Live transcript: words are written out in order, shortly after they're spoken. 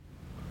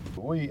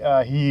We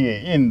are here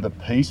in the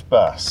Peace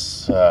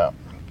Bus,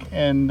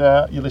 and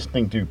you're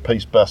listening to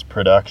Peace Bus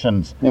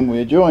Productions. And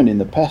we're joined in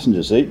the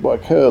passenger seat by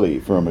Curly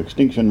from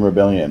Extinction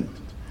Rebellion.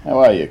 How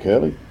are you,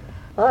 Curly?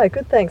 Hi,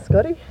 good, thanks,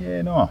 Scotty.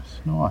 Yeah,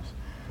 nice.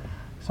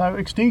 So,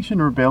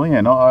 Extinction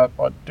Rebellion, I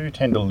do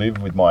tend to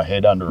live with my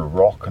head under a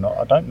rock, and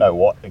I don't know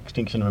what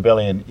Extinction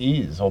Rebellion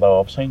is,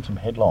 although I've seen some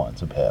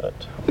headlines about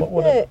it.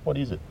 What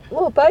is it?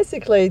 Well,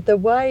 basically, the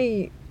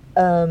way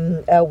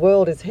our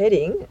world is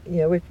heading,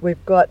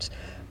 we've got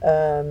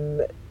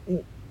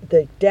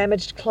the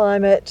damaged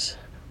climate,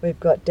 we've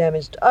got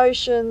damaged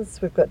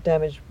oceans, we've got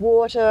damaged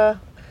water,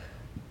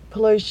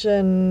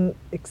 pollution,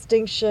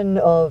 extinction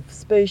of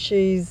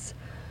species.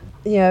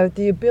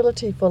 The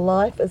ability for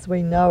life as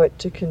we know it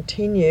to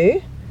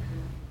continue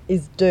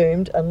is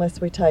doomed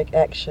unless we take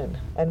action.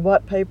 And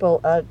what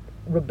people are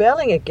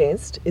rebelling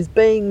against is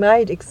being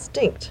made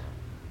extinct.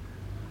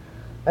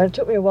 And it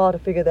took me a while to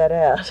figure that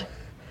out.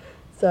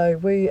 So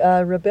we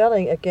are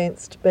rebelling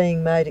against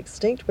being made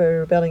extinct. We're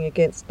rebelling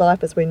against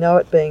life as we know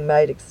it being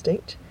made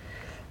extinct.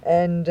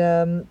 And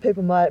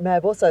people may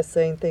have also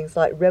seen things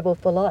like Rebel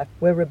for Life.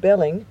 We're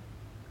rebelling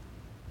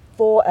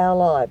for our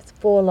lives,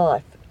 for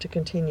life to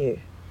continue.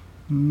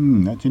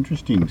 That's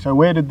interesting. So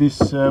where did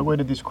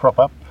this crop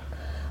up?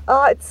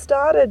 It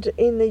started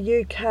in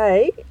the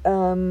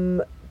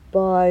UK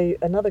by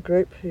another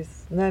group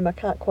whose name I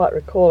can't quite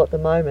recall at the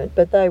moment,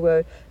 but they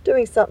were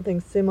doing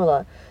something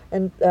similar,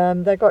 and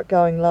they got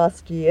going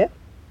last year,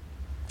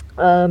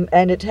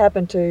 and it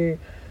happened to,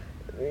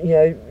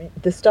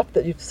 the stuff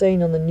that you've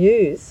seen on the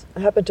news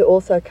happened to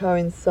also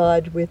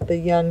coincide with the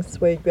young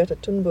Swede Greta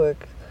Thunberg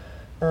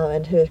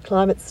and her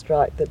climate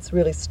strike that's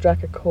really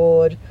struck a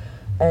chord,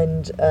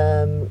 and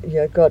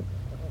got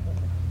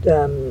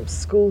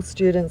school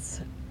students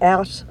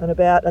out and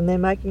about, and they're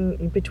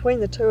making,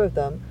 between the two of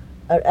them,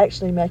 are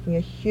actually making a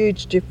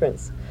huge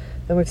difference.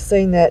 And we've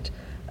seen that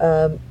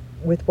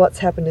with what's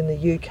happened in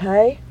the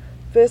UK.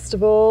 First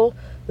of all,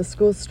 the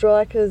school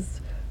strikers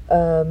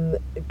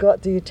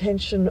got the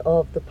attention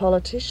of the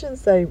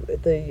politicians.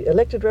 The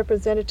elected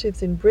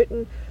representatives in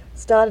Britain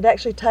started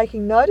actually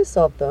taking notice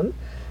of them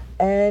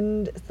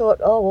and thought,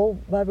 oh, well,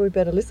 maybe we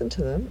better listen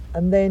to them.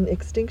 And then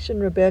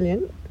Extinction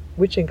Rebellion,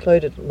 which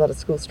included a lot of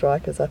school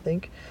strikers, I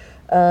think,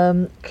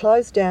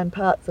 closed down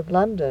parts of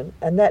London,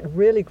 and that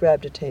really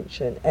grabbed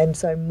attention. And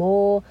so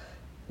more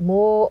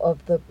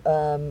of the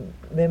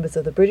members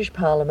of the British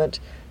Parliament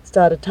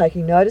started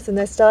taking notice, and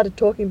they started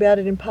talking about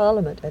it in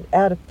Parliament. And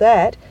out of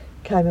that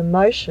came a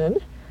motion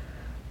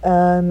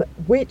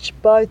which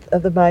both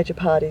of the major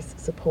parties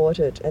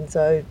supported. And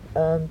so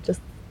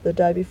just the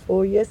day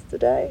before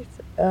yesterday,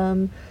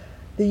 the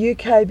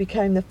UK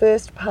became the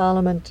first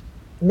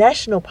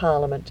national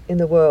parliament in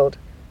the world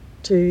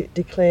to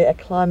declare a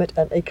climate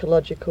and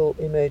ecological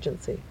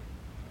emergency,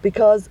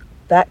 because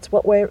that's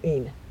what we're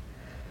in.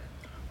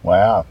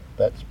 Wow,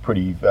 that's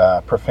pretty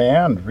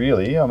profound,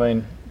 really. I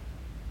mean,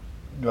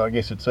 I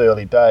guess it's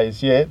early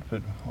days yet,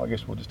 but I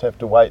guess we'll just have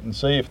to wait and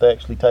see if they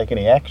actually take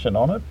any action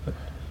on it.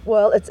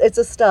 Well, it's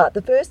a start.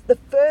 The first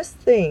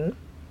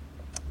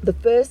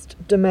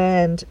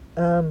demand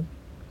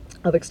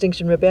of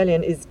Extinction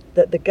Rebellion is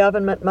that the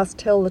government must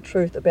tell the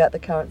truth about the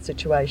current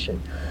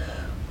situation.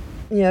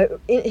 Here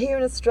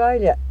in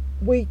Australia,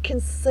 we can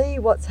see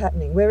what's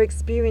happening. We're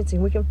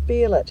experiencing, we can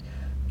feel it.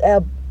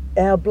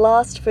 Our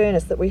blast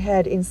furnace that we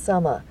had in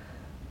summer,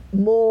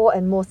 more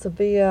and more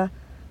severe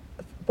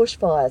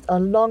bushfires, a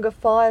longer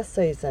fire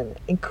season,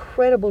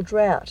 incredible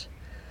drought,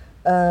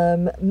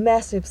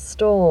 massive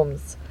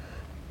storms,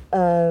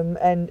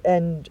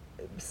 and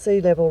sea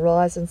level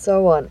rise and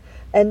so on.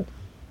 And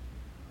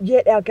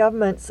yet our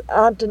governments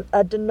are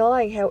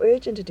denying how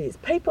urgent it is.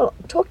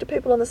 Talk to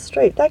people on the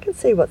street, they can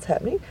see what's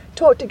happening.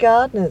 Talk to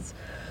gardeners.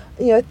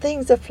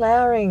 Things are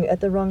flowering at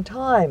the wrong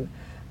time.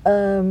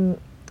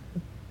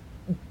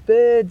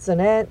 Birds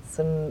and ants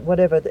and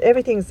whatever,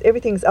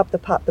 everything's up the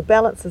putt, the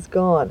balance is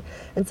gone.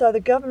 And so the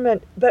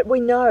government, but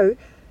we know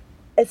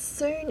as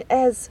soon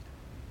as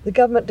the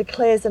government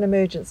declares an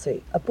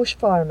emergency, a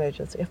bushfire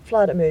emergency, a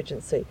flood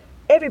emergency,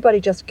 everybody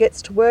just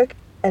gets to work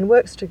and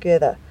works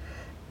together.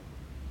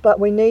 But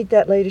we need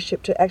that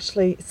leadership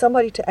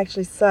somebody to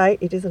actually say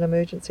it is an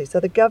emergency. So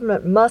the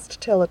government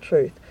must tell the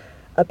truth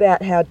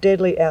about how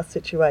deadly our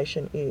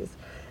situation is.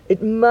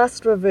 It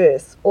must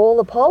reverse all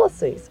the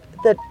policies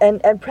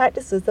and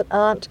practices that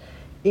aren't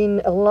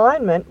in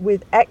alignment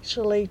with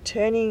actually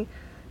turning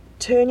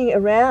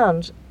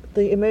around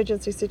the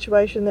emergency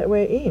situation that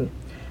we're in.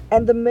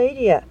 And the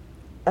media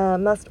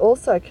must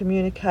also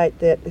communicate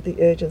the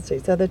urgency.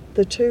 So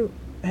the two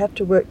have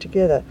to work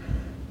together.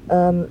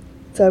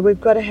 So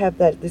we've got to have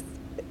this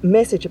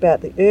message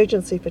about the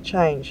urgency for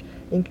change,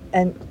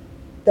 and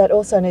that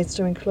also needs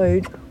to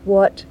include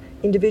what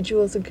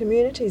individuals and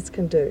communities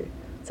can do.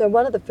 So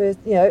one of the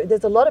first,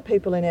 there's a lot of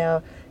people in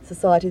our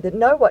society that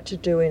know what to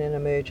do in an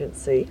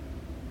emergency.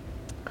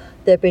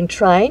 They've been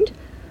trained.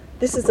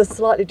 This is a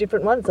slightly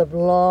different one. It's a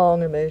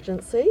long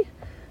emergency,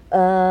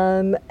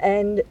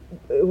 and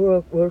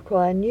will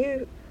require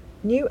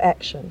new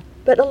action.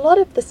 But a lot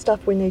of the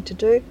stuff we need to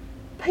do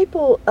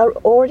people are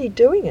already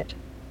doing it.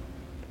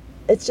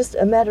 It's just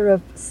a matter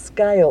of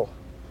scale,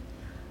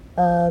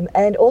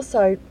 and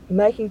also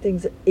making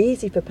things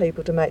easy for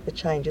people to make the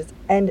changes.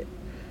 And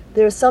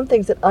there are some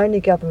things that only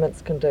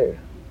governments can do.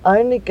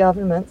 Only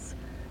governments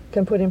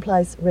can put in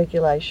place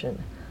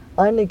regulation.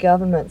 Only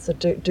governments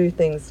do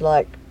things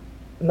like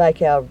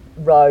make our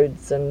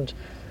roads and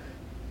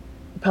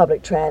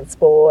public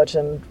transport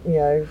and, you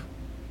know,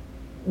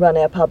 run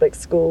our public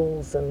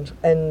schools and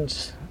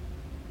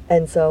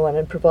so on,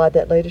 and provide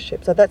that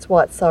leadership. So that's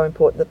why it's so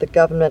important that the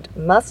government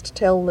must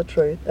tell the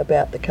truth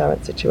about the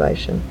current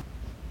situation.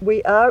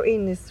 We are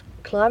in this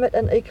climate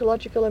and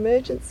ecological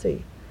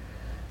emergency,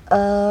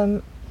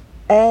 and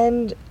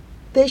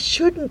there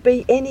shouldn't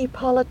be any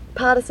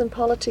partisan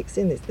politics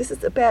in this. This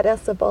is about our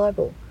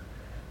survival.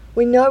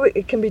 We know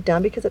it can be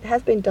done because it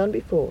has been done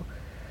before.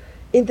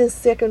 In the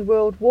Second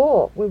World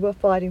War, we were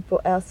fighting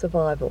for our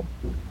survival,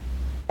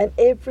 and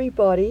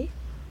everybody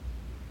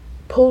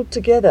pulled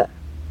together.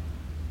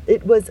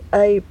 It was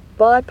a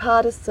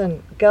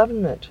bipartisan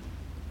government,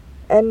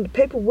 and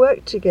people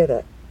worked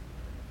together.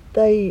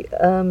 They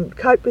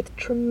coped with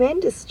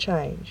tremendous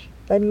change.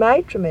 They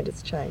made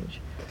tremendous change,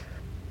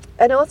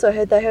 and also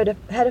they had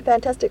a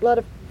fantastic lot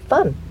of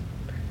fun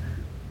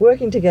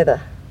working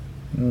together.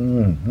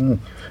 Mm-hmm.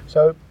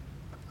 So,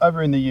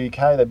 over in the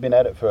UK, they've been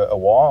at it for a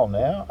while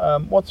now.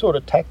 What sort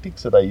of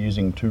tactics are they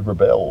using to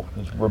rebel?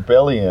 Because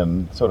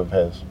rebellion sort of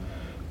has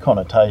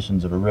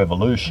connotations of a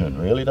revolution,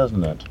 really,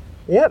 doesn't it?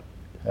 Yep.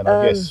 And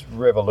I guess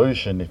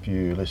revolution, if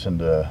you listen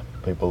to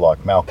people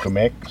like Malcolm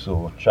X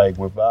or Che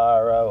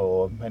Guevara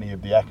or many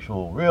of the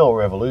actual real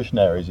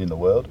revolutionaries in the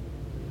world,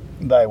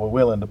 they were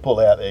willing to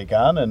pull out their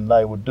gun and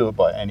they would do it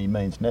by any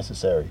means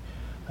necessary.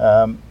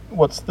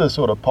 What's the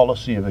sort of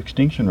policy of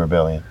Extinction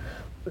Rebellion?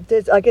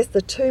 I guess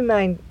the two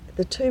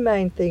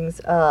main things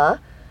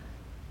are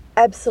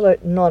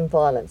absolute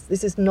non-violence.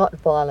 This is not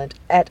violent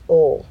at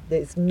all.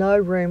 There's no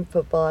room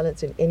for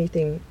violence in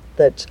anything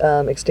that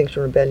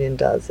Extinction Rebellion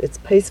does. It's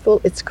peaceful,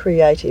 it's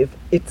creative,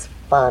 it's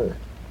fun.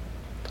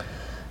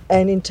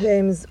 And in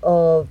terms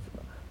of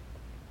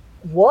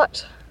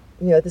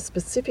the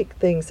specific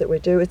things that we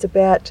do, it's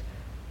about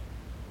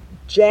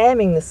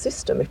jamming the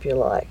system, if you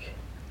like,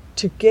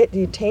 to get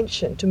the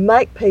attention, to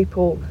make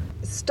people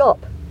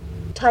stop,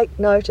 take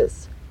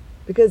notice.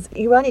 Because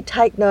you only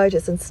take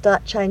notice and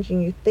start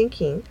changing your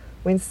thinking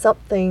when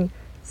something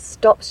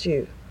stops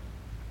you,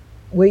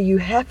 where you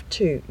have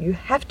to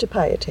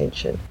pay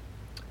attention.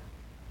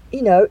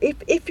 You know,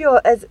 if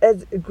you're, as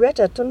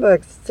Greta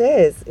Thunberg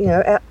says, you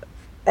know,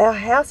 our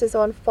house is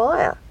on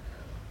fire.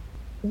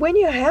 When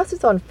your house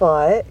is on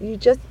fire, you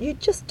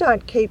just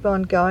don't keep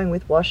on going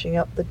with washing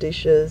up the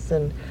dishes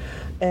and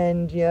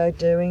you know,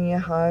 doing your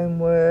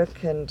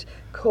homework and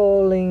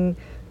calling,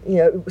 you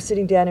know,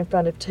 sitting down in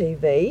front of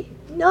TV.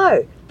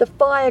 No, the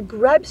fire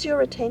grabs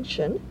your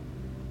attention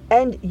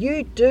and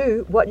you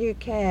do what you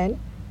can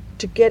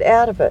to get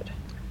out of it.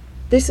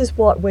 This is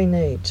what we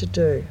need to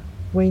do.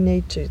 We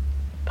need to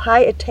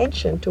pay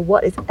attention to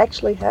what is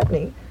actually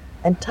happening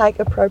and take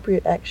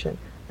appropriate action.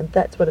 And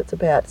that's what it's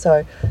about.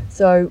 So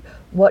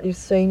what you've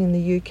seen in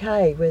the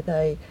UK, where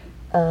they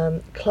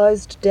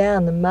closed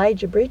down the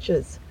major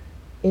bridges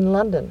in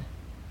London.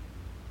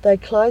 They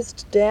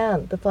closed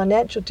down the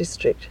financial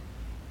district,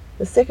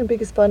 the second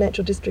biggest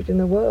financial district in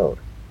the world,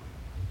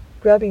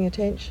 grabbing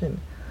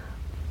attention.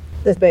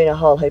 There's been a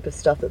whole heap of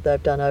stuff that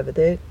they've done over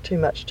there, too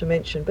much to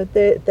mention, but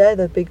they're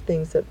the big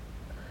things that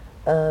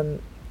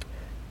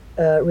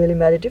really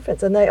made a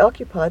difference. And they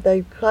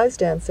closed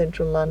down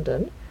central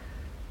London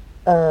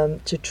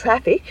to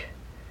traffic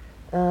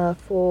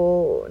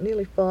for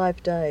nearly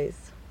 5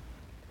 days.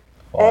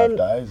 5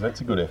 days,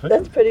 that's a good effort.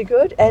 That's pretty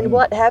good. And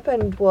what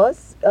happened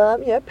was,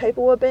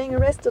 people were being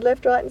arrested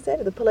left, right and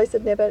centre. The police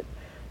had never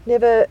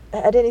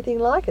had anything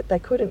like it. They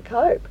couldn't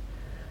cope.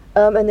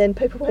 And then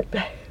people went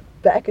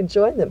back and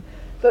joined them.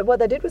 But what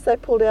they did was they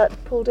pulled out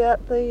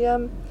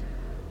the,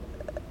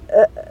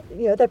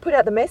 they put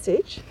out the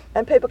message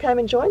and people came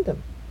and joined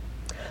them.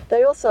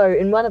 They also,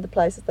 in one of the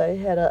places, they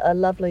had a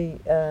lovely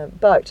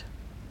boat,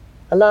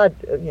 a large,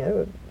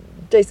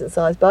 decent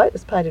sized boat. It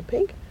was painted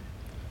pink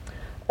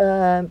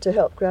to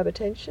help grab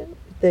attention.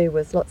 There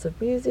was lots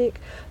of music.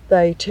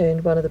 They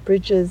turned one of the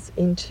bridges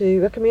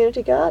into a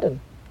community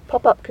garden,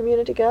 pop-up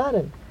community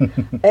garden.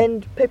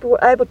 And people were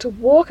able to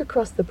walk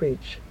across the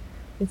bridge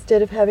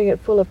instead of having it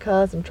full of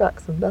cars and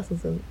trucks and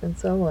buses and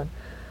so on.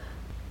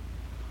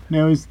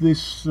 Now, is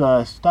this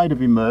state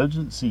of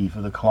emergency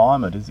for the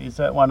climate, is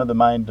that one of the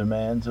main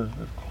demands of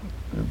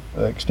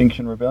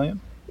Extinction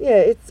Rebellion?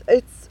 Yeah,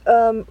 it's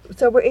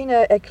so we're in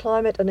a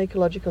climate and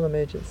ecological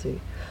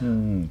emergency.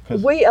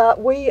 We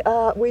only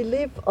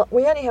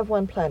have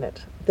one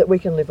planet that we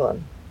can live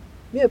on.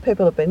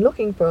 People have been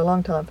looking for a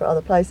long time for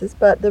other places,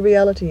 but the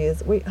reality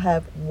is we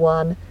have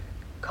one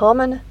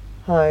common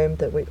home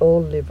that we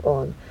all live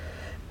on.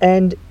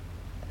 And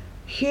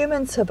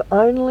humans have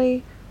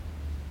only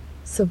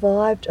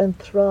survived and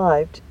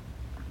thrived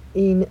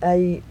in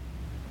a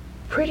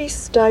pretty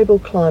stable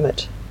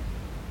climate.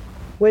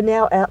 We're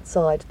now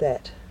outside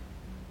that.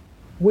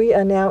 we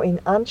are now in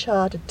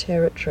uncharted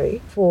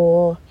territory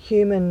for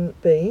human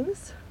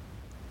beings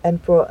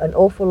and for an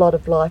awful lot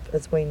of life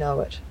as we know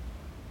it.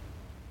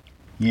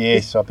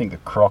 Yes, I think the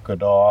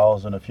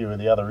crocodiles and a few of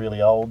the other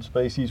really old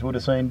species would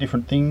have seen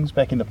different things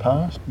back in the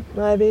past.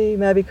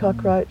 Maybe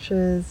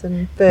cockroaches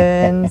and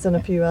ferns and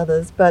a few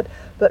others, but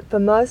for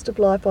most of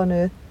life on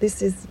Earth,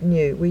 this is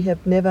new. We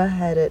have never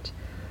had it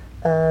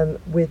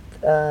with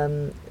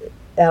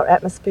our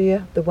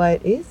atmosphere the way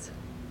it is.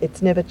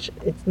 It's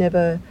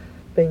never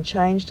been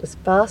changed as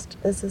fast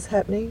as is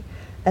happening,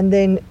 and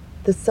then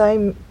the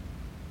same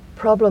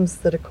problems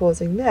that are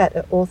causing that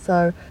are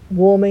also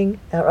warming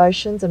our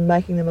oceans and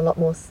making them a lot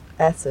more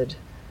acid.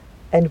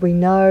 And we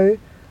know,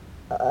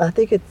 I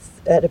think it's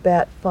at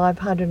about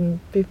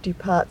 550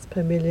 parts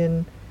per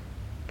million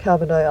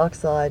carbon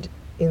dioxide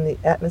in the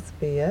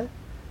atmosphere,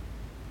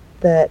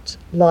 that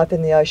life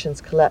in the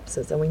oceans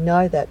collapses. And we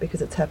know that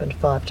because it's happened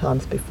 5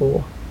 times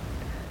before.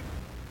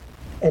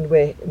 And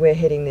we're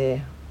heading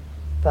there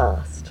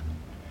fast.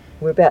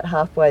 We're about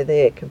halfway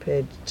there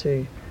compared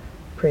to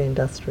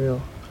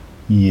pre-industrial.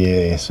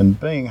 Yes, and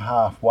being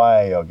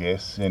halfway, I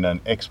guess, in an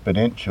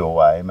exponential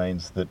way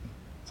means that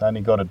it's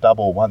only got to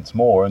double once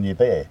more and you're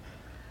there.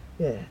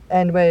 Yeah,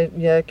 and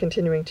we're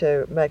continuing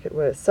to make it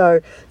worse.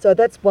 So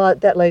that's why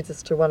that leads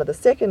us to one of our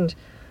second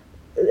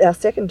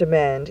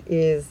demand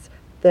is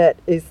that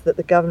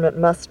the government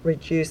must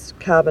reduce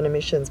carbon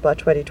emissions by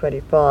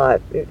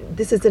 2025.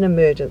 This is an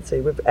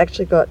emergency. We've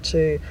actually got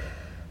to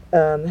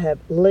have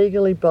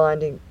legally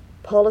binding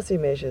policy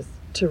measures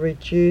to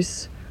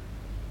reduce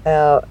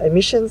our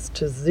emissions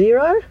to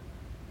zero,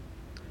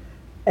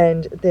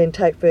 and then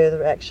take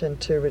further action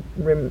to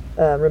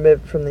remove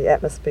it from the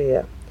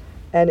atmosphere.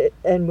 And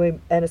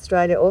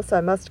Australia also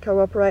must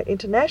cooperate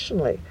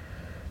internationally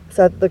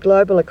so that the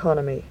global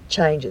economy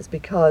changes,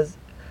 because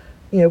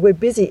we're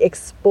busy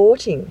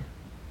exporting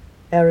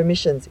our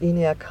emissions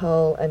in our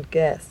coal and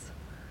gas.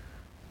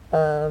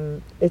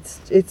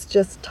 It's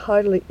just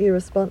totally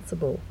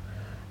irresponsible,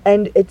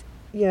 and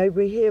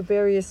we hear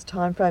various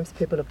timeframes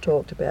people have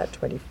talked about,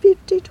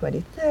 2050,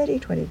 2030,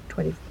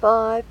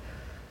 2025.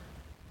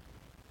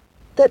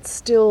 That's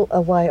still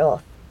a way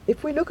off.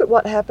 If we look at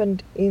what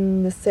happened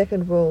in the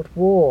Second World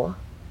War,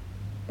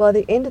 by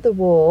the end of the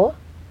war,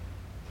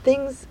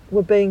 things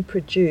were being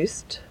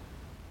produced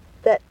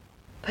that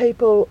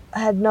people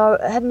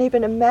hadn't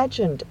even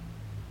imagined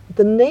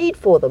the need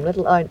for them, let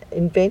alone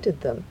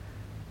invented them,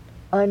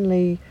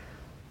 only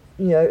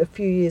a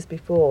few years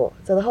before.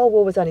 So the whole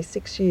war was only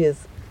 6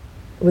 years.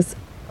 It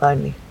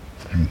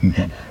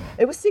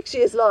was 6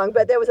 years long,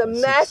 but there was a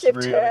massive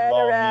really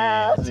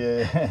turnaround.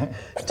 Yeah.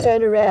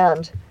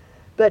 Turnaround.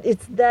 But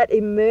it's that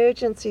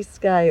emergency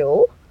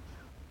scale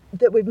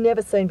that we've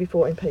never seen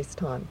before in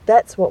peacetime.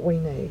 That's what we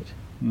need.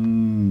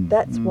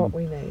 That's what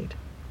we need.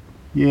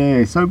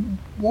 Yeah, so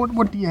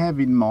what do you have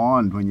in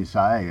mind when you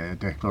say a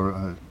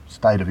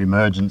state of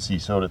emergency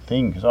sort of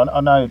thing? Because I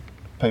know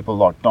people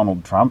like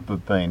Donald Trump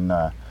have been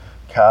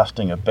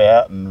casting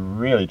about and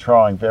really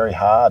trying very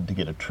hard to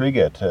get a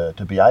trigger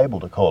to be able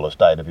to call a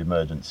state of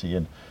emergency.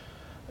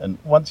 And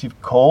once you've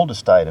called a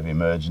state of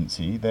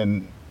emergency,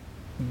 then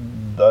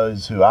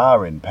those who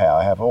are in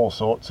power have all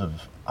sorts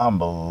of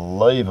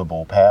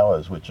unbelievable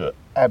powers which are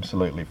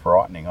absolutely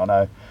frightening. I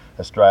know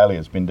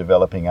Australia's been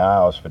developing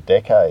ours for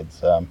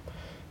decades.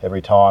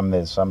 Every time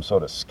there's some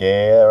sort of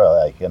scare,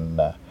 they can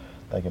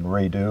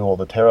redo all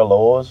the terror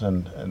laws,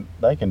 and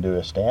they can do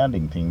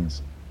astounding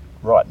things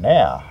right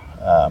now.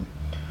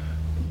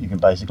 You can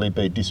basically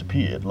be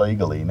disappeared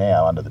legally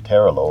now under the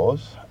terror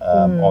laws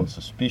on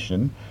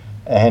suspicion,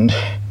 and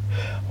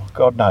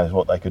God knows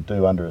what they could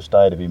do under a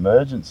state of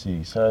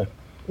emergency. So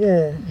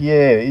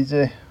is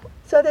there?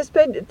 So there's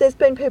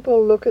been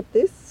people look at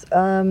this,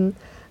 and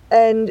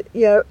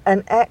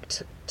an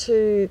act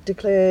to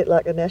declare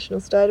like a national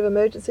state of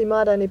emergency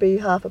might only be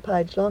half a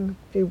page long,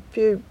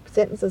 few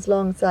sentences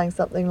long, saying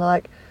something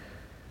like,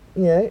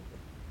 the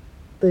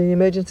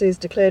emergency is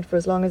declared for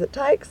as long as it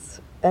takes,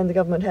 and the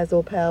government has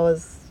all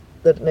powers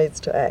that it needs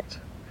to act.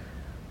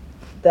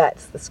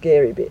 That's the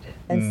scary bit.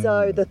 And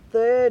so the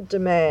third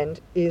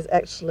demand is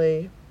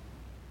actually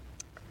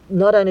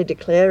not only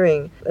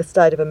declaring a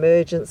state of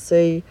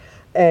emergency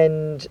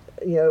and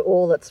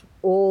all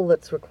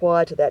that's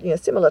required to that,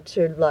 similar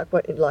to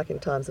like in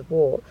times of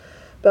war,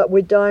 but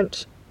we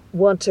don't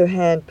want to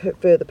hand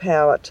further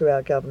power to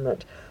our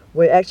government.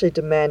 We're actually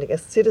demanding a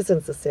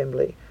citizens'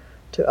 assembly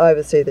to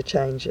oversee the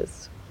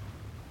changes.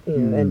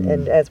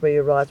 And as we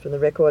arise from the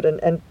record,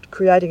 and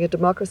creating a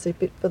democracy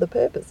fit for the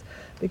purpose,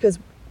 because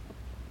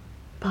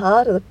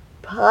part of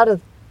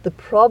the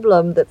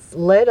problem that's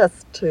led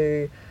us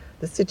to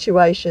the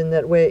situation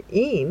that we're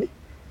in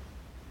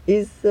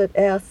is that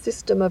our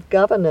system of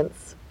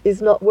governance is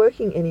not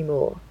working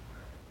anymore.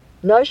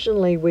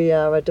 Notionally, we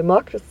are a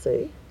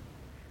democracy,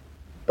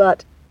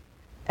 but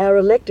our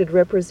elected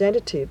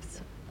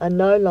representatives are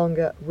no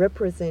longer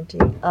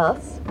representing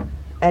us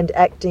and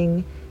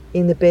acting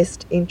in the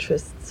best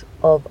interests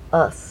of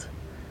us.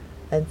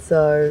 And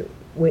so,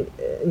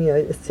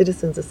 a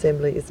citizens'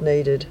 assembly is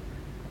needed.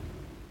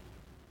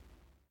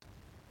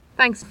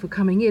 Thanks for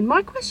coming in.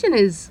 My question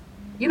is,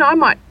 I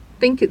might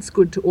think it's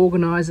good to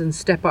organise and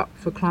step up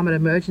for climate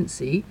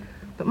emergency,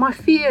 but my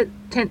fear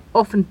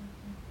often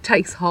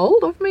takes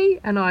hold of me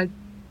and I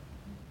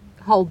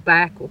hold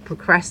back or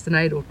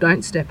procrastinate or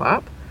don't step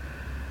up.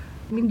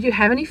 I mean, do you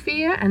have any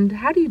fear, and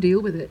how do you deal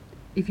with it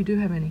if you do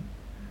have any?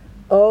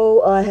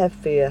 Oh, I have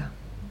fear.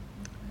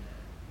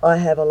 I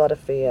have a lot of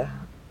fear.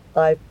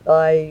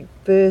 I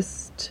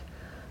first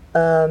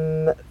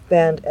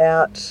found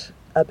out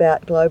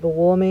about global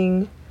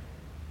warming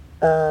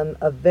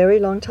a very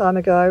long time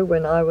ago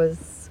when I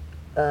was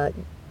at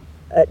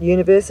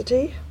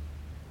university.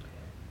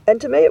 And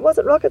to me it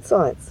wasn't rocket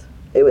science.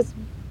 It was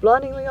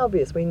blindingly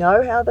obvious. We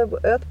know how the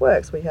Earth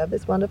works. We have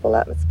this wonderful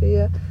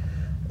atmosphere.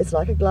 It's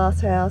like a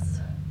glass house.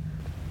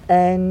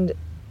 And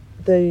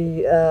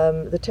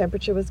the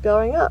temperature was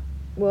going up.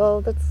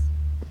 Well, that's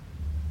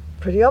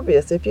pretty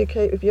obvious. If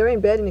you're in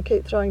bed and you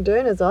keep throwing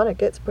doonas on, it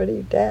gets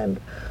pretty damn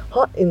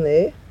hot in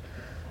there.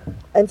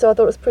 And so I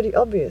thought it was pretty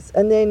obvious.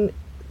 And then,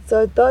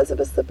 so those of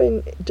us that have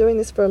been doing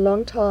this for a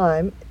long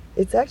time,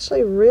 it's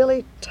actually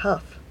really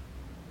tough.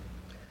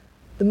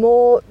 The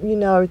more you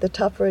know, the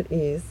tougher it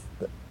is,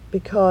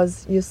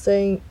 because you're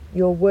seeing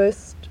your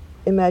worst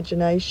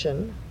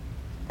imagination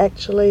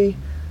actually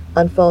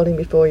unfolding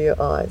before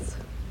your eyes.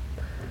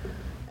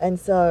 And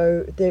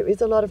so there is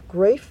a lot of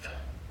grief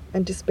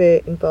and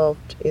despair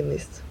involved in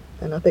this.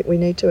 And I think we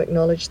need to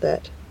acknowledge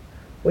that.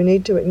 We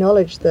need to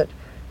acknowledge that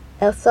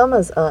our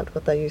summers aren't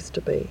what they used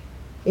to be.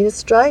 In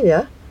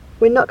Australia,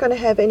 we're not going to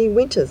have any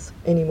winters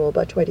anymore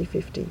by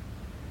 2050.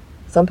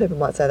 Some people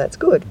might say that's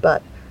good,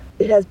 but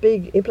it has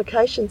big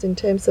implications in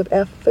terms of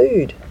our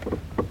food.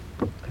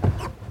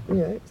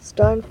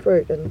 Stone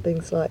fruit and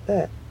things like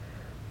that.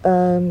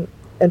 And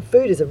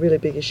food is a really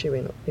big issue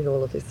in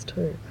all of this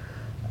too.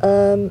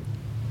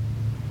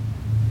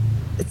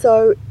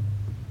 So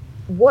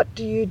what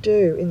do you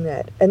do in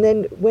that? And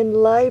then when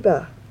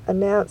Labor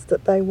announced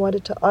that they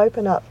wanted to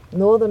open up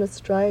Northern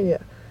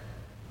Australia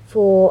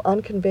for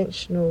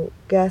unconventional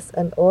gas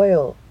and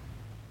oil,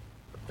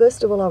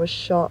 first of all, I was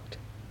shocked.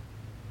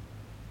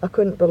 I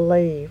couldn't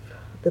believe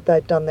that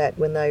they'd done that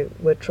when they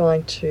were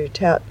trying to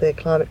tout their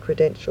climate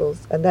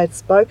credentials, and they'd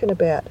spoken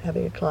about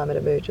having a climate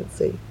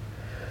emergency.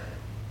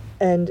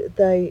 And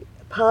they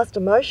passed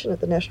a motion at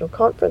the National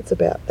Conference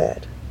about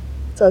that.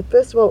 So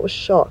first of all, it was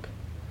shock.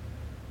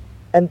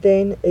 And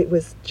then it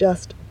was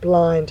just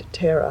blind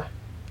terror.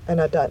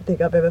 And I don't think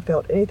I've ever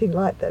felt anything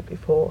like that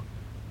before.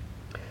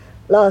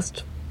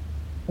 Last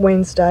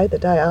Wednesday, the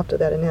day after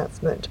that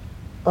announcement,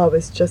 I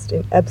was just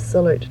in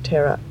absolute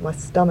terror. My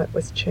stomach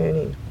was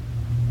churning.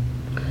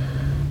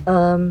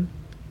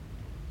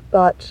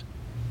 But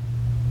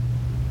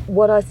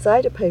what I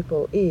say to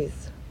people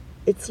is,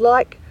 it's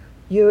like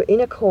you're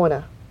in a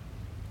corner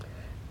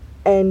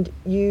and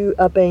you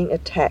are being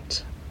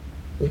attacked.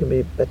 You can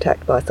be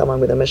attacked by someone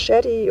with a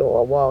machete or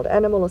a wild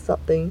animal or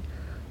something,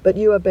 but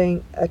you are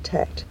being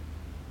attacked.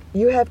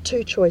 You have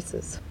two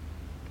choices.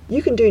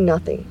 You can do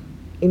nothing,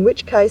 in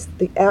which case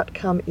the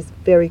outcome is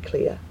very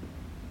clear.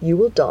 You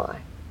will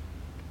die.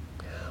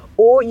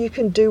 Or you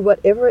can do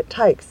whatever it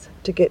takes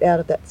to get out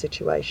of that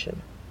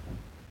situation.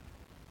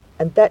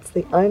 And that's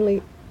the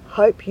only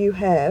hope you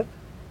have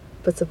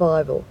for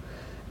survival.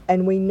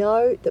 And we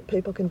know that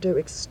people can do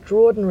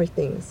extraordinary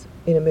things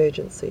in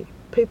emergency.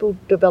 People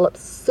develop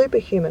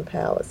superhuman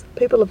powers.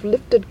 People have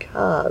lifted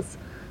cars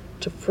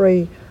to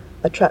free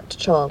a trapped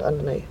child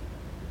underneath.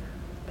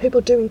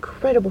 People do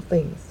incredible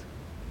things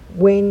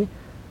when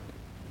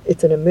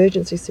it's an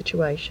emergency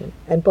situation.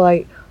 And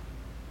by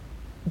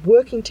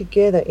working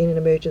together in an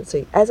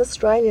emergency, as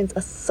Australians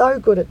are so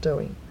good at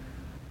doing,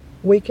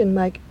 we can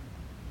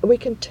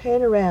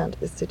turn around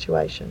this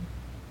situation.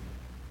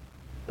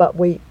 But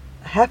we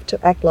have to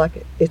act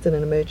like it's an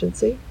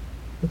emergency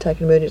and take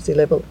an emergency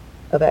level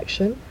of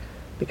action,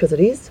 because it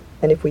is,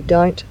 and if we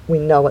don't, we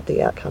know what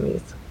the outcome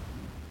is.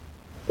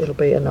 It'll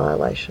be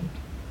annihilation.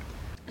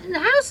 And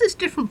how is this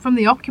different from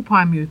the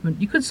Occupy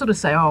movement? You could sort of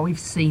say, oh, we've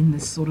seen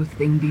this sort of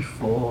thing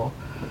before,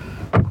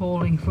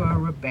 calling for a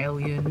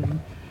rebellion,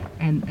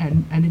 and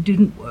it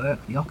didn't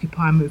work. The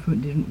Occupy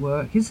movement didn't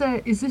work. Is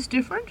this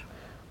different?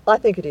 I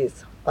think it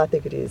is.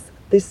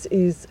 This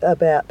is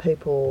about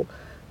people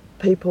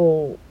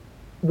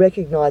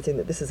recognising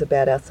that this is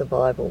about our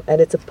survival,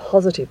 and it's a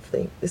positive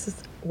thing.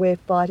 We're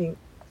fighting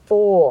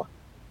for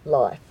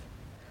life.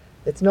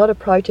 It's not a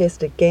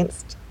protest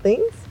against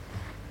things.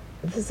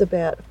 This is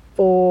about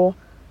for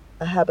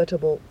a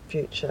habitable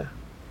future.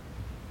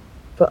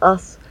 For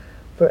us,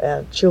 for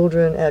our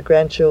children, our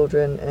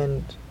grandchildren,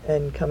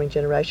 and coming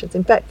generations.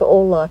 In fact, for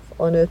all life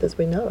on Earth as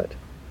we know it.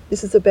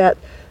 This is about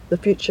the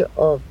future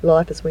of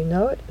life as we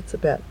know it. It's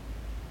about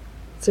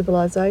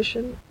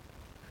civilization,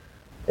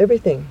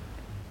 everything.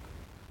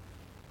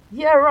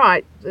 Yeah,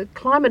 right. The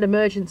climate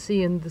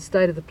emergency and the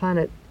state of the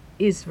planet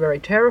is very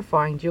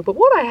terrifying, Jill. But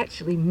what I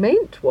actually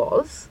meant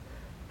was,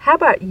 how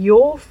about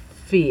your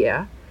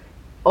fear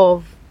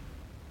of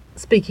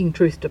speaking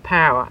truth to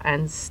power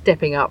and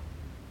stepping up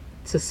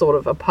to sort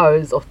of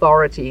oppose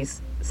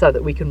authorities so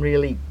that we can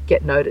really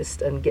get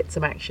noticed and get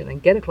some action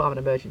and get a climate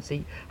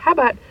emergency. How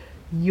about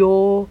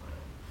your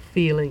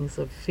feelings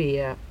of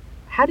fear?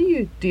 How do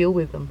you deal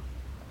with them?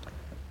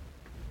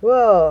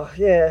 Well,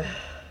 yeah,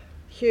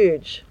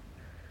 huge.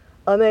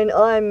 I mean,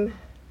 I'm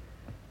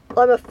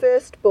a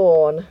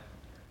firstborn,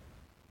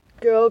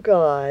 Girl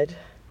Guide,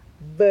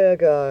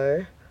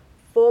 Virgo,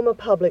 former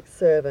public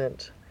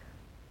servant.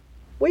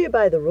 We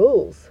obey the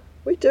rules.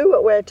 We do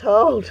what we're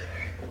told.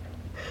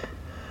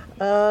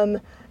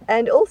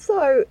 And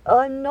also,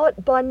 I'm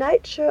not, by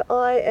nature,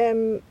 I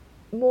am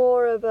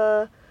more of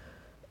a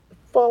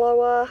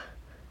follower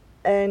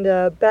and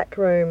a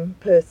backroom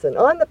person.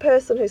 I'm the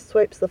person who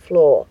sweeps the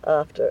floor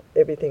after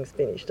everything's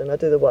finished and I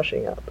do the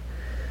washing up.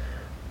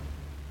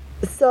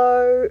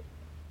 So,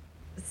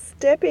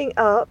 stepping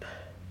up,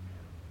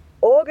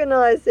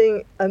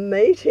 organising a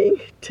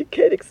meeting to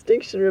get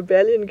Extinction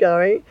Rebellion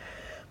going,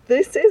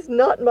 this is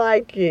not my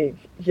gig.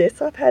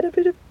 Yes, I've had a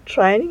bit of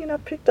training and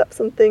I've picked up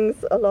some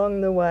things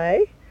along the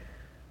way,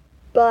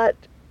 but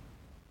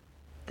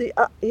the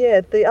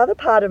other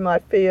part of my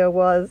fear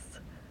was,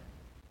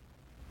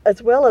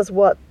 as well as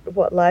what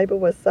Labor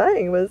was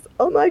saying, was,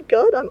 oh my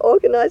God, I'm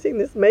organising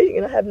this meeting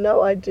and I have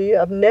no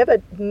idea. I've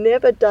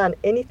never done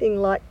anything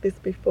like this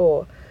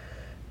before.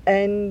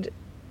 And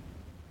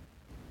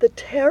the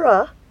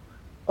terror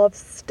of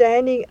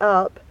standing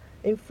up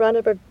in front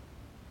of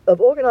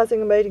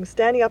organising a meeting,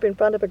 standing up in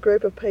front of a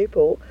group of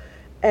people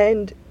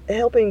and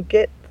helping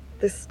get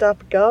this stuff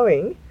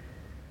going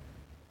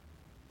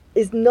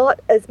is not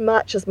as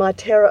much as my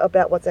terror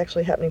about what's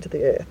actually happening to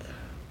the earth.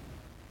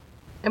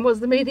 And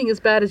was the meeting as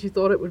bad as you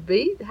thought it would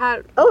be?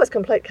 Oh, it was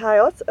complete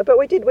chaos, but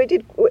we did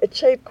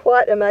achieve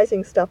quite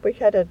amazing stuff. We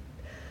had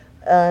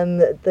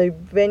the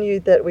venue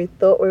that we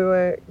thought we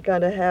were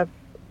going to have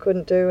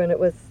couldn't do, and it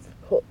was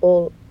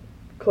all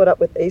caught up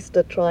with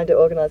Easter trying to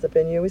organise a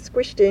venue. We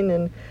squished in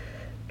and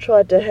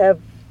tried to have,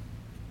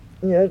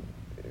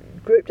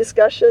 group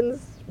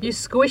discussions. You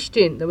squished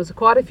in. There was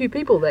quite a few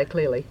people there,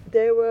 clearly.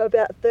 There were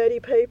about 30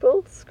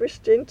 people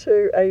squished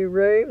into a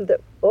room that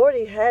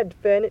already had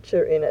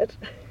furniture in it.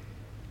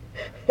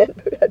 And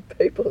we had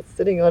people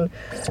sitting on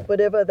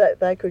whatever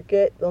that they could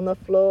get on the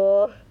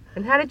floor.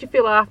 And how did you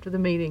feel after the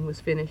meeting was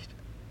finished?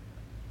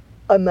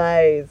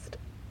 Amazed.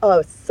 I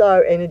was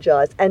so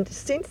energised. And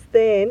since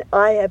then,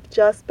 I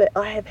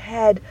have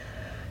had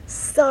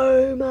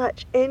so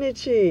much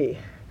energy.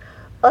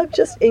 I'm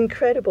just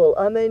incredible.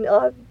 I mean,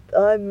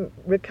 I'm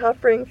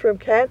recovering from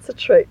cancer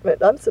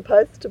treatment. I'm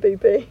supposed to be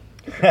being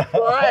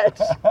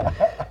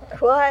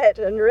quiet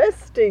and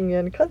resting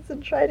and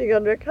concentrating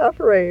on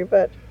recovery,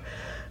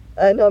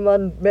 and I'm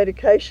on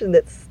medication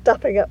that's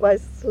stuffing up my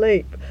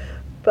sleep.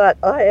 But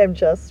I am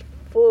just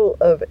full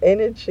of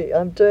energy.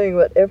 I'm doing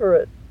whatever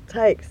it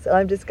takes.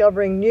 I'm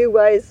discovering new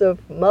ways of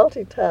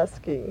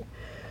multitasking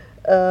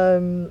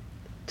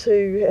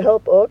to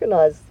help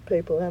organise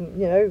people.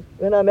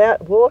 When I'm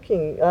out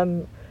walking,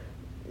 I'm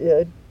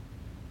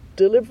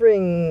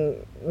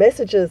delivering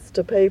messages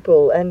to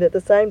people, and at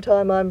the same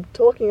time I'm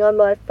talking on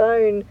my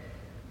phone,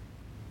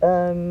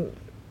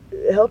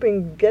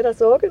 helping get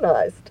us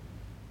organised.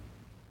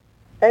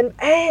 And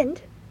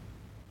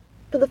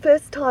for the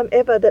first time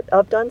ever that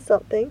I've done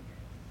something,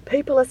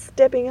 people are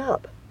stepping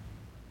up.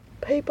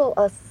 People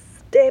are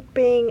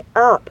stepping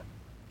up.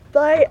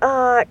 They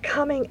are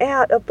coming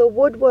out of the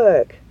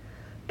woodwork.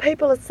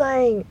 People are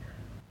saying,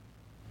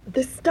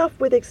 this stuff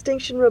with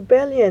Extinction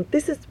Rebellion,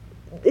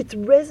 it's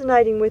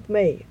resonating with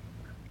me.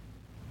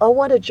 I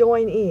want to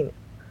join in.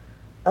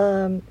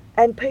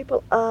 And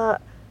people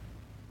are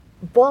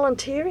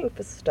volunteering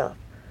for stuff.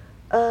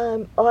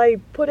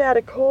 I put out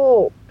a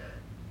call.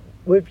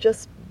 We've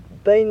just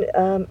been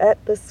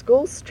at the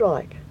school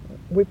strike.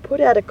 We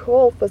put out a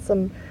call for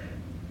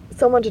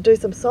someone to do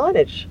some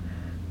signage,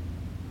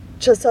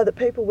 just so that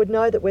people would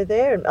know that we're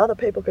there and other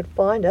people could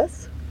find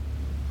us.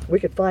 We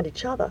could find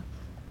each other.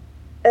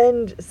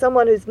 And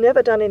someone who's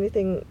never done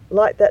anything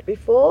like that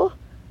before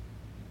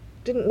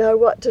didn't know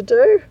what to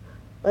do.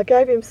 I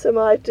gave him some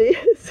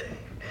ideas.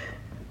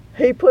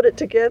 He put it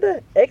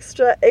together.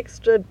 Extra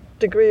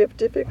degree of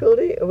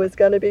difficulty. It was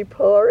going to be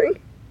pouring.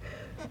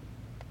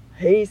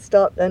 He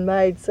stopped and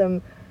made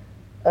some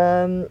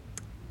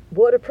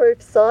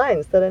waterproof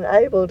signs that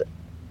enabled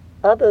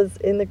others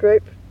in the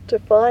group to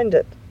find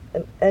it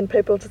and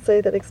people to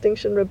see that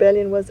Extinction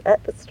Rebellion was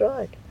at the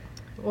strike.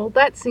 Well,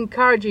 that's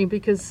encouraging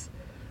because,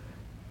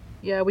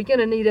 we're going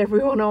to need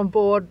everyone on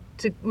board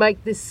to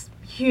make this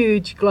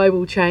huge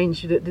global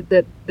change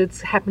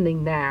that's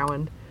happening now.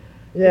 And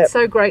it's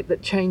so great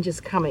that change is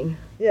coming.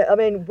 Yeah, I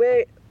mean,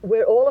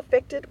 we're all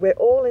affected. We're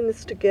all in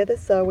this together,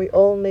 so we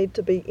all need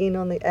to be in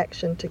on the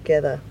action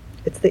together.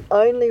 It's the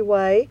only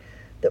way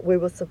that we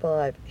will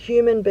survive.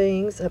 Human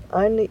beings have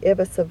only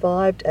ever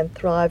survived and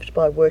thrived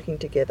by working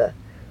together.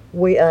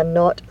 We are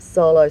not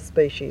solo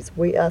species.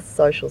 We are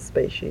social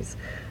species.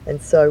 And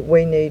so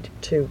we need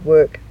to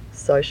work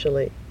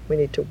socially. We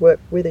need to work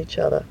with each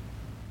other.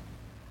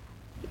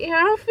 Yeah,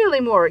 I'm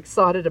feeling more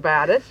excited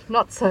about it,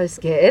 not so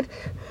scared.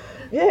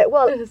 Yeah,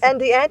 well,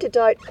 and the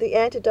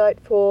antidote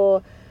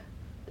for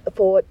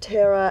for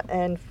terror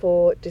and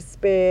for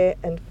despair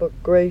and for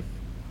grief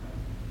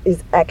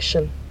is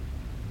action.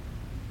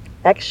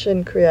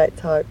 Action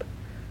creates hope.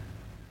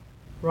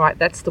 Right,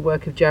 that's the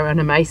work of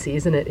Joanna Macy,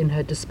 isn't it, in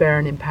her Despair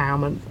and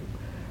Empowerment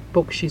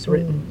book she's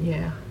written,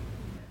 yeah.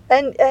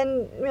 And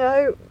you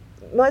know,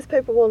 most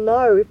people will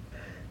know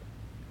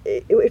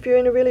if you're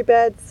in a really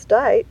bad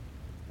state,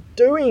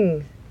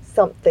 doing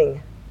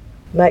something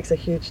makes a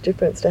huge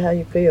difference to how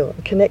you feel.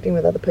 Connecting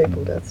with other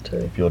people does too.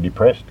 If you're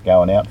depressed,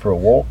 going out for a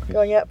walk is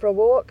Going out for a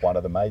walk, one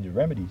of the major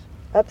remedies.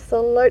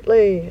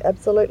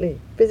 absolutely.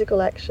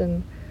 Physical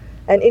action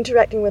and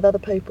interacting with other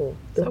people.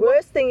 The So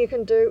worst thing you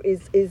can do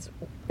is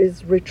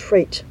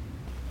retreat.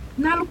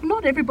 Now, look,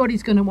 not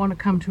everybody's going to want to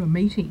come to a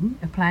meeting,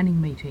 a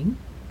planning meeting,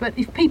 but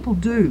if people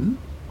do,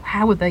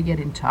 how would they get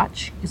in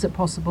touch? Is it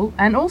possible?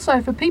 And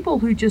also for people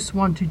who just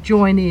want to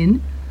join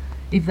in,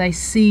 if they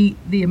see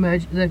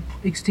the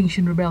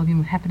Extinction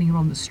Rebellion happening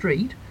on the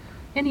street,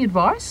 any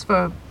advice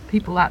for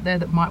people out there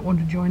that might want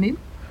to join in?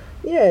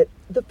 Yeah,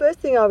 the first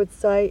thing I would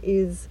say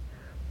is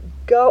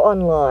go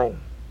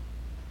online.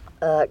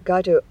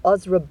 Go to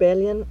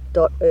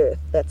ausrebellion.earth.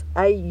 That's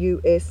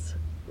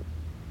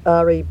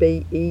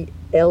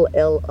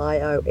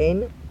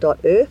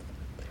AUSREBELLION.earth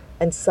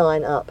and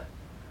sign up.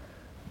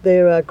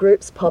 There are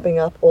groups popping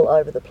up all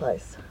over the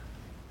place.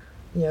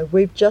 You know,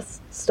 we've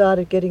just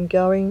started getting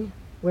going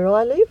where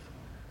I live.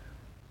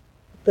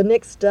 The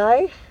next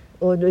day,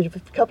 or a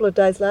couple of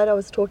days later, I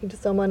was talking to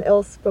someone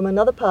else from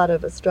another part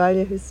of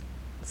Australia who's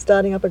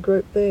starting up a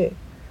group there.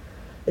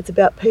 It's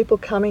about people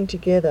coming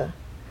together.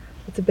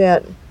 It's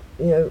about,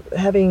 you know,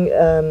 having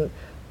a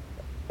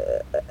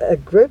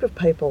group of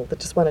people that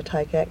just want to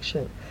take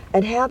action.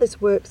 And how this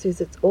works is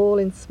it's all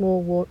in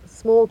small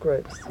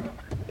groups,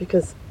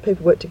 because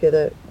people work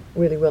together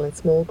really well in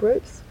small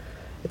groups.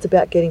 It's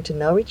about getting to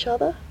know each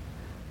other,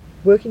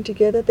 working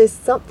together. There's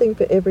something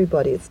for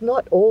everybody. It's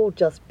not all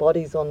just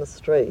bodies on the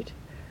street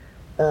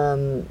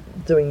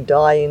doing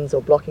die-ins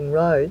or blocking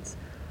roads.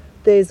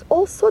 There's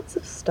all sorts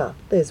of stuff.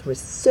 There's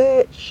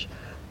research,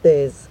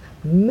 there's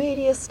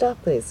media stuff,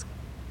 there's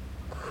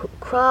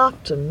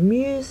craft and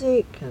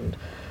music and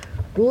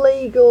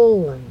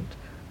legal and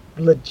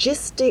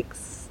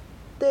logistics.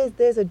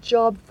 There's a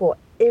job for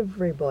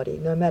everybody,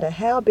 no matter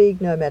how big,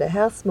 no matter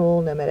how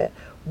small, no matter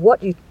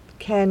what you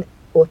can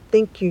or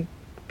think you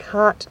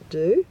can't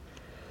do,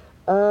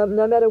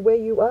 no matter where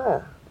you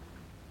are.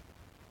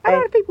 A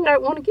lot of people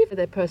don't want to give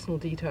their personal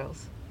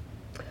details.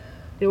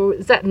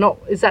 Is that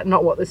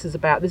not what this is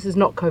about? This is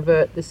not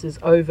covert, this is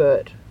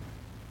overt.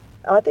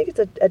 I think it's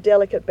a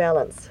delicate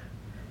balance.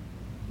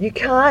 You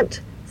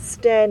can't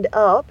stand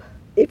up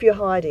if you're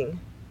hiding.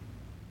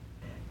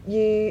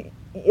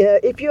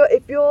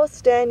 If you're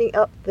standing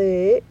up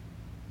there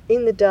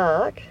in the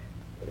dark,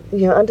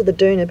 you know, under the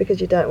doona because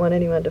you don't want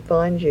anyone to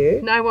find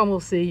you, No one will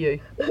see you.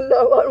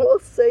 no one will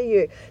see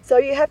you. So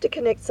you have to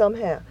connect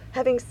somehow.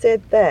 Having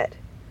said that,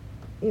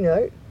 you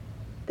know,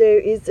 there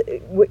is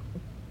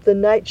the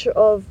nature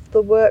of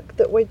the work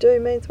that we do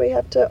means we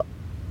have to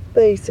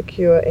be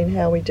secure in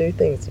how we do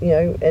things, you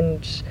know,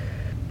 and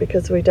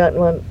because we don't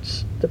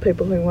want the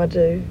people who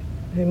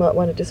might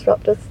want to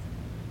disrupt us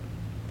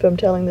from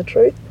telling the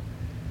truth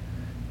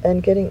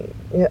and getting,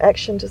 you know,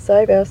 action to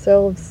save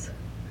ourselves.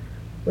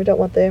 We don't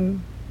want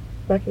them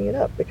mucking it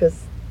up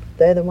because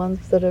they're the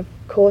ones that have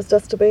caused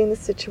us to be in this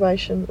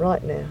situation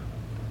right now.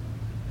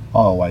 I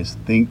always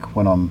think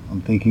when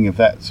I'm thinking of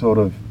that sort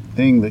of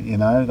thing that, you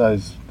know,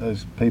 those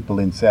people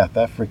in South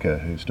Africa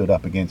who stood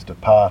up against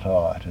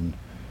apartheid and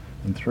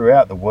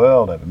throughout the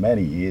world over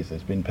many years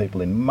there's been people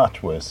in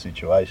much worse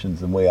situations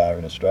than we are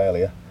in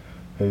Australia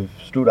who've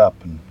stood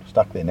up and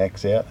stuck their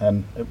necks out,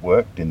 and it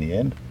worked in the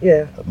end.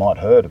 Yeah. It might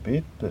hurt a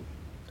bit, but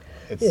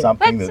it's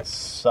something that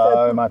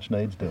so so much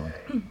needs doing.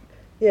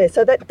 Yeah,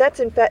 so that's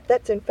in fact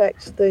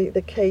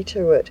the key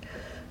to it.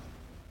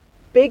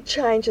 Big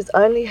change has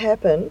only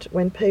happened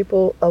when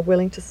people are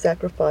willing to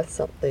sacrifice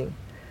something,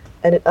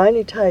 and it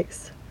only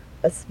takes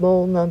a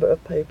small number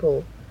of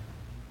people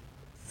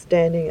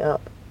standing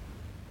up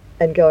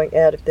and going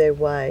out of their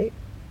way,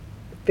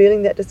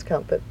 feeling that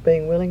discomfort,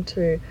 being willing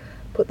to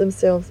put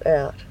themselves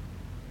out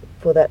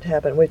for that to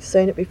happen. We've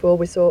seen it before.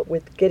 We saw it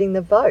with getting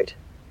the vote.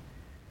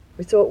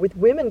 We saw it with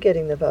women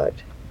getting the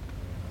vote.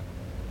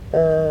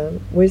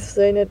 We've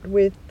seen it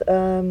with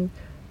the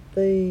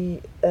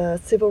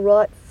civil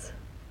rights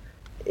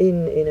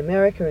in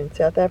America, in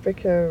South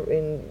Africa,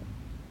 in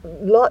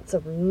lots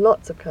of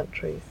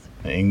countries.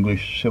 The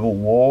English Civil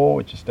War,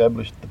 which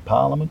established the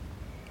Parliament.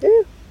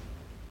 Yeah.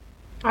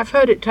 I've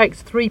heard it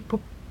takes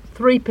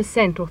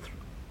 3%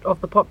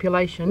 of the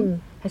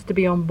population has to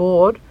be on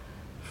board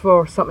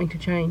for something to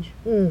change.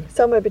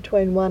 Somewhere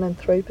between 1% and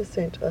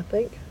 3%, I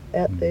think,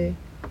 out there.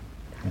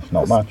 It's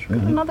not much,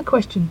 really. Another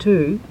question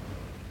too.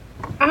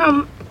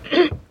 We're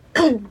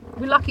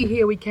lucky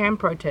here we can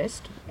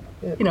protest.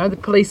 Yep. You know, the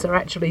police are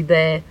actually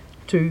there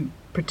to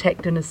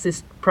protect and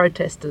assist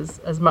protesters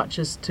as much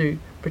as to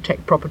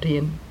protect property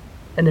and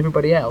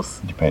everybody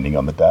else. Depending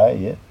on the day,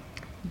 yeah.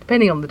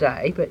 Depending on the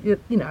day, but you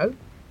know,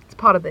 it's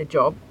part of their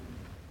job.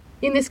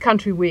 in this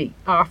country we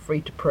are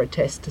free to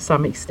protest to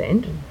some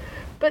extent,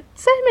 but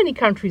so many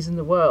countries in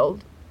the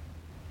world,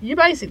 you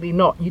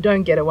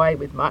don't get away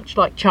with much,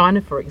 like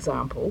China, for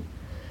example.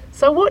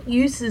 So what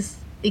use is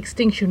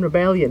Extinction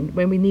Rebellion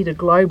when we need a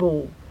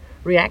global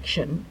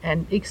reaction,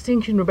 and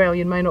Extinction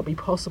Rebellion may not be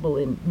possible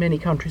in many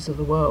countries of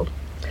the world?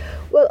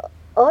 Well,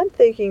 I'm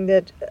thinking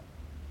that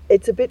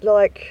it's a bit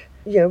like,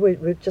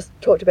 we've just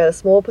talked about a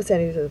small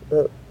percentage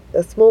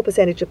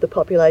of the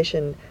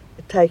population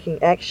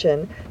taking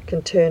action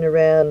can turn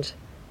around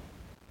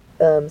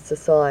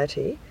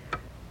society.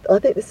 I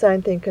think the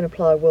same thing can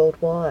apply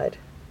worldwide.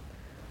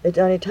 It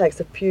only takes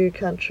a few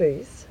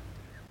countries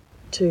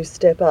to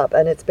step up,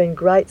 and it's been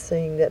great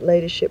seeing that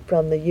leadership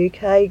from the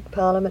UK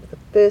Parliament, the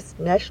first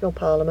national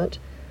parliament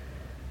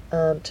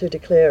to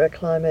declare a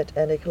climate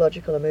and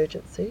ecological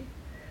emergency.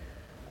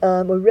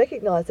 We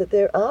recognise that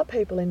there are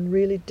people in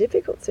really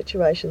difficult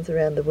situations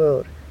around the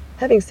world.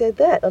 Having said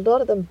that, a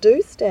lot of them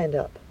do stand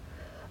up.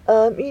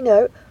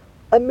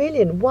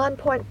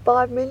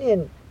 1.5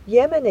 million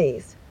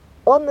Yemenis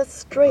on the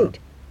street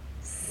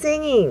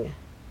singing.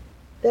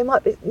 They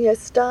might be,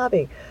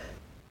 starving.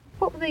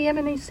 What were the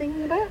Yemenis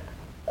singing about?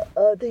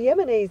 The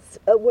Yemenis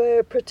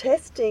were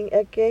protesting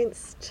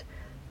against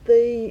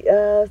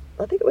I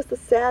think it was the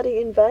Saudi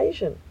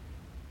invasion.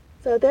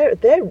 So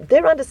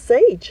they're under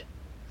siege.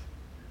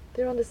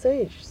 They're under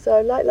siege.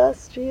 So late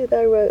last year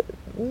they were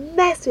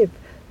massive,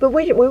 but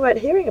we weren't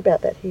hearing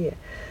about that here.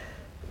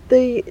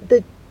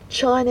 The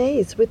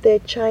Chinese, with their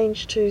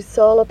change to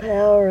solar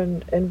power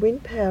and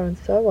wind power and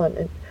so on,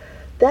 and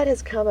that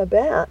has come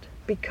about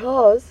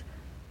because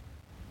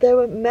there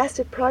were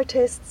massive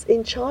protests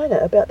in China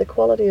about the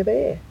quality of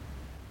air.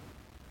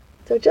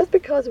 So just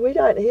because we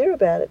don't hear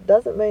about it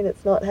doesn't mean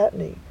it's not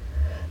happening.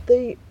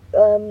 The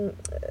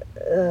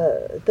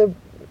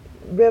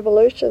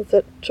revolutions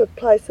that took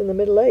place in the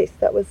Middle East,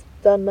 that was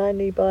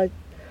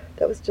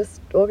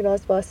just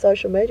organised by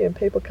social media and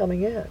people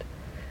coming out.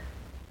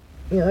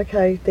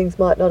 Okay, things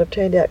might not have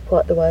turned out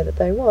quite the way that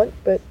they want,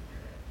 but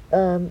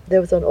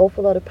there was an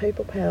awful lot of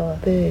people power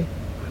there.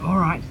 All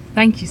right.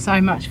 Thank you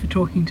so much for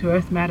talking to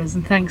Earth Matters,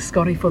 and thanks,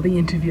 Scotty, for the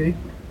interview.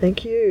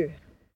 Thank you.